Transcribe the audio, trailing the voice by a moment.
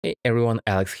Hey everyone,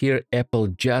 Alex here. Apple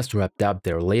just wrapped up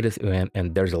their latest event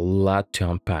and there's a lot to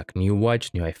unpack. New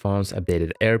watch, new iPhones,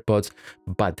 updated AirPods.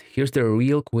 But here's the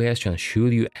real question,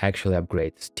 should you actually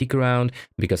upgrade? Stick around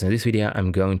because in this video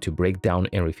I'm going to break down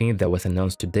everything that was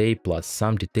announced today plus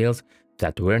some details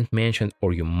that weren't mentioned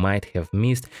or you might have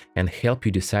missed and help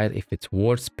you decide if it's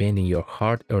worth spending your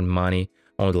hard-earned money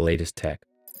on the latest tech.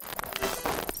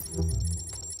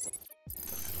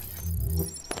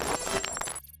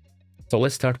 So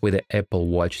let's start with the Apple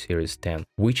Watch Series 10,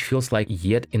 which feels like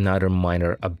yet another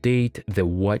minor update. The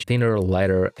watch thinner,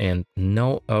 lighter, and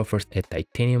now offers a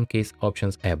titanium case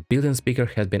options. A built-in speaker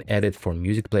has been added for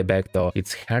music playback, though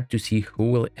it's hard to see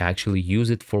who will actually use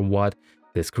it for what.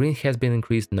 The screen has been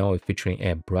increased, now featuring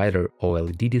a brighter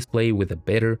OLED display with a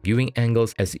better viewing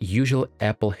angles. As usual,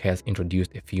 Apple has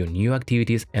introduced a few new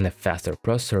activities and a faster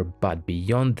processor, but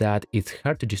beyond that, it's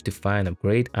hard to justify an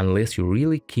upgrade unless you're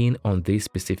really keen on these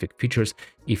specific features.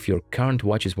 If your current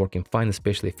watch is working fine,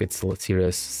 especially if it's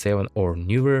Series 7 or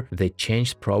newer, the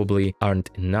changes probably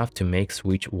aren't enough to make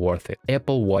switch worth it.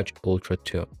 Apple Watch Ultra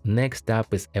 2. Next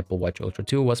up is Apple Watch Ultra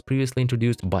 2 was previously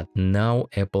introduced, but now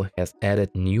Apple has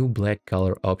added new black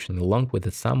color option along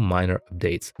with some minor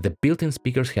updates. The built-in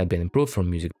speakers have been improved for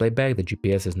music playback, the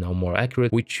GPS is now more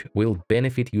accurate, which will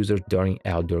benefit users during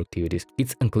outdoor activities.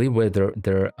 It's unclear whether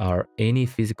there are any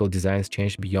physical designs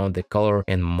changed beyond the color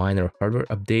and minor hardware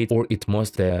updates, or it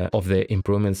most of the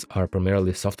improvements are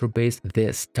primarily software-based.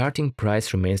 The starting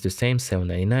price remains the same,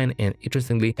 $799, and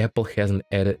interestingly, Apple hasn't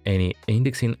added any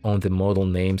indexing on the model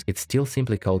names. It's still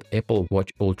simply called Apple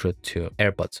Watch Ultra 2.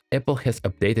 AirPods. Apple has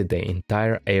updated the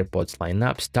entire AirPods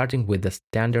lineup, starting with the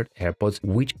standard AirPods,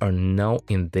 which are now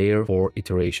in their 4th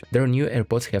iteration. Their new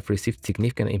AirPods have received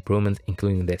significant improvements,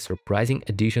 including the surprising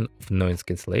addition of noise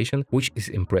cancellation, which is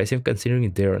impressive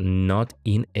considering they're not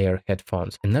in-ear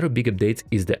headphones. Another big update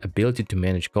is the ability to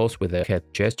manage calls with the head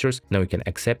gestures. Now you can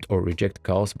accept or reject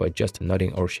calls by just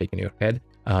nodding or shaking your head.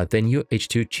 The new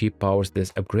H2 chip powers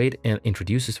this upgrade and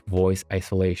introduces voice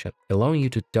isolation, allowing you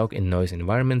to talk in noise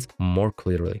environments more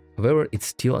clearly. However, it's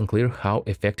still unclear how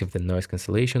effective the noise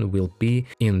cancellation will be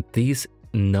in this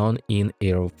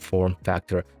non-in-ear form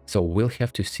factor, so we'll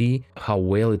have to see how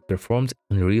well it performs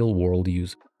in real-world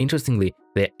use. Interestingly,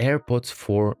 the AirPods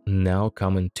 4 now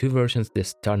come in two versions, the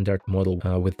standard model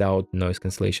without noise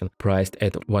cancellation priced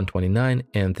at $129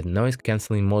 and the noise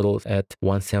cancelling models at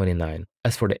 $179.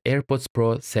 As for the AirPods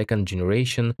Pro 2nd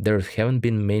generation, there haven't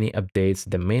been many updates.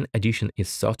 The main addition is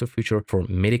software feature for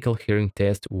medical hearing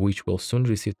test, which will soon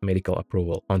receive medical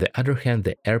approval. On the other hand,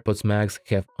 the AirPods Max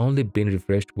have only been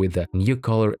refreshed with a new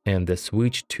color and the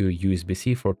switch to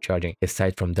USB-C for charging.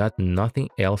 Aside from that, nothing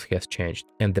else has changed,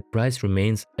 and the price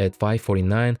remains at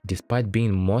 $549. Despite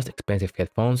being most expensive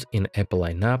headphones in Apple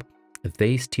lineup,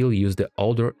 they still use the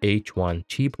older H1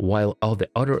 chip, while all the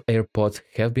other AirPods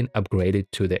have been upgraded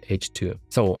to the H2.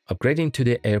 So upgrading to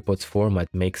the AirPods 4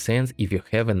 might make sense if you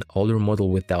have an older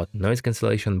model without noise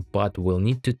cancellation, but we'll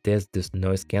need to test these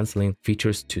noise cancelling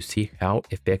features to see how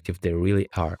effective they really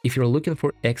are. If you're looking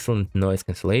for excellent noise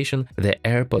cancellation, the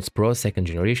AirPods Pro 2nd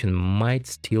generation might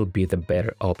still be the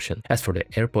better option. As for the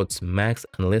AirPods Max,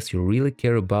 unless you really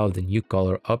care about the new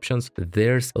color options,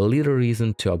 there's little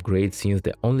reason to upgrade since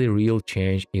the only real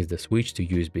change is the switch to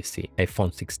USB-C.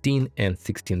 iPhone 16 and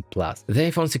 16 Plus. The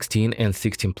iPhone 16 and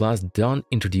 16 Plus don't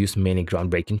introduce many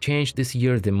groundbreaking change this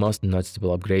year. The most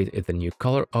noticeable upgrade is the new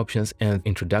color options and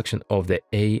introduction of the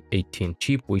A18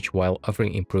 chip, which while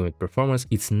offering improved performance,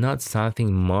 it's not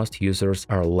something most users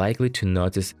are likely to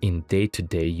notice in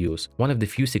day-to-day use. One of the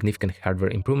few significant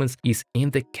hardware improvements is in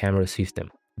the camera system.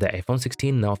 The iPhone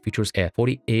 16 now features a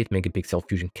 48-megapixel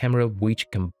fusion camera, which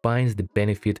combines the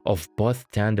benefit of both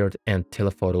standard and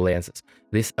telephoto lenses.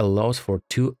 This allows for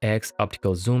 2x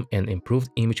optical zoom and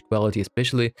improved image quality,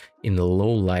 especially in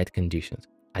low light conditions.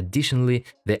 Additionally,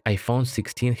 the iPhone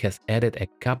 16 has added a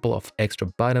couple of extra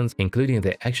buttons, including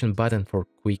the action button for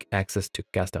quick access to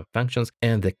custom functions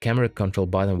and the camera control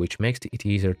button, which makes it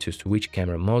easier to switch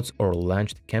camera modes or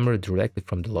launch the camera directly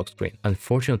from the lock screen.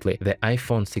 Unfortunately, the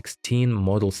iPhone 16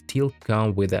 models still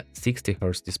come with a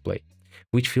 60Hz display,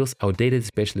 which feels outdated,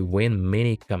 especially when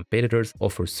many competitors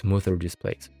offer smoother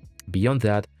displays. Beyond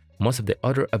that, most of the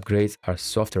other upgrades are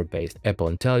software-based. Apple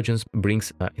Intelligence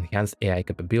brings enhanced AI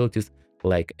capabilities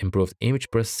like improved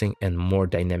image processing and more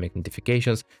dynamic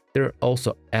notifications. There are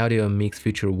also audio mix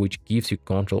feature, which gives you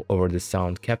control over the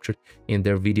sound captured in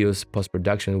their videos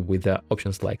post-production with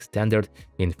options like standard,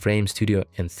 in-frame, studio,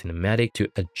 and cinematic to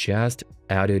adjust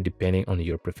audio depending on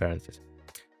your preferences.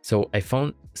 So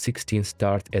iPhone 16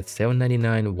 starts at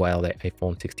 $799 while the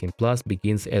iPhone 16 Plus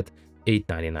begins at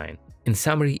 $899. In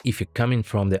summary, if you're coming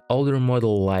from the older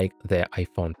model like the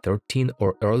iPhone 13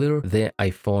 or earlier, the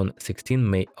iPhone 16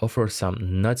 may offer some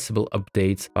noticeable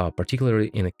updates, particularly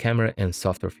in the camera and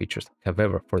software features.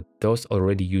 However, for those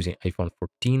already using iPhone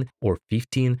 14 or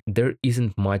 15, there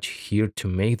isn't much here to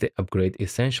make the upgrade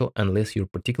essential unless you're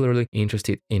particularly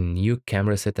interested in new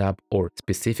camera setup or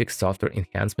specific software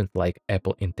enhancement like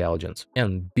Apple Intelligence.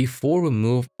 And before we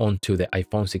move on to the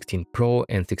iPhone 16 Pro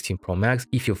and 16 Pro Max,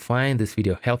 if you find this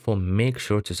video helpful, make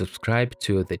sure to subscribe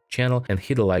to the channel and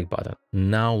hit the like button.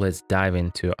 Now let's dive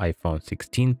into iPhone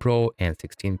 16 Pro and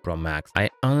 16 Pro Max. I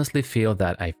honestly feel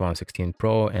that iPhone 16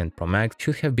 Pro and Pro Max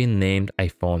should have been named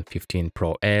iPhone 15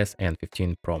 Pro S and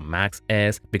 15 Pro Max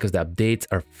S because the updates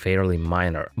are fairly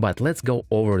minor. But let's go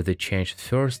over the changes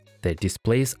first. The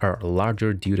displays are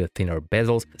larger due to thinner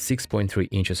bezels, 6.3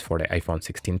 inches for the iPhone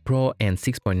 16 Pro and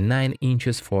 6.9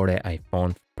 inches for the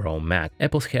iPhone Pro Max.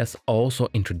 Apple has also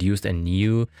introduced a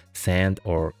new sand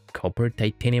or copper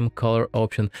titanium color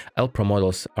option. All Pro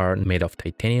models are made of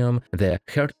titanium. The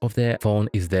heart of the phone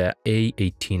is the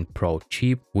A18 Pro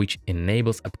chip, which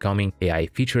enables upcoming AI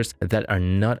features that are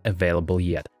not available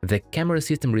yet. The camera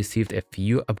system received a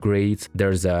few upgrades.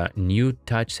 There's a new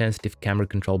touch-sensitive camera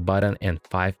control button and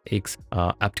 5x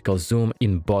optical zoom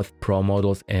in both Pro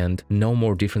models, and no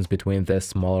more difference between the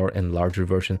smaller and larger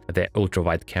version. The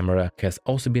ultra-wide camera has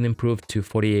also been improved to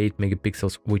 48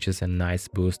 megapixels, which is a nice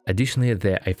boost. Additionally,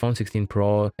 the iPhone 16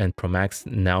 Pro and Pro Max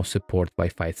now support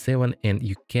Wi-Fi 7 and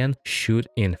you can shoot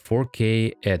in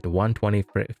 4K at 120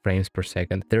 frames per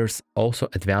second. There's also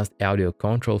advanced audio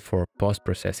control for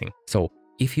post-processing. So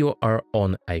if you are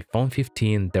on iPhone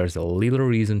 15, there's a little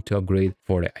reason to upgrade.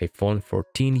 For the iPhone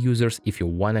 14 users, if you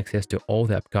want access to all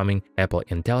the upcoming Apple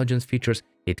Intelligence features,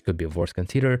 it could be worth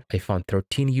consider. iPhone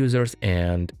 13 users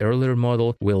and earlier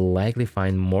model will likely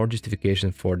find more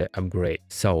justification for the upgrade.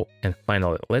 So, and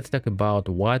finally, let's talk about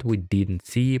what we didn't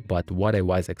see but what I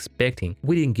was expecting.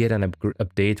 We didn't get an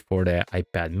update for the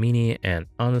iPad mini, and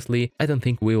honestly, I don't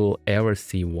think we will ever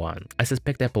see one. I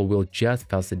suspect Apple will just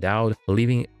phase it out,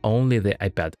 leaving only the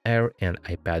iPad Air and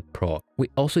iPad Pro. We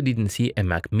also didn't see a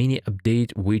Mac mini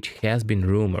update, which has been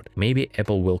rumored. Maybe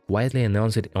Apple will quietly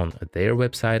announce it on their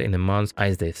website in a month,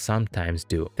 as they sometimes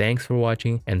do. Thanks for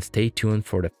watching and stay tuned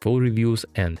for the full reviews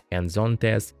and hands-on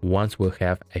tests once we'll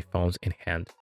have iPhones in hand.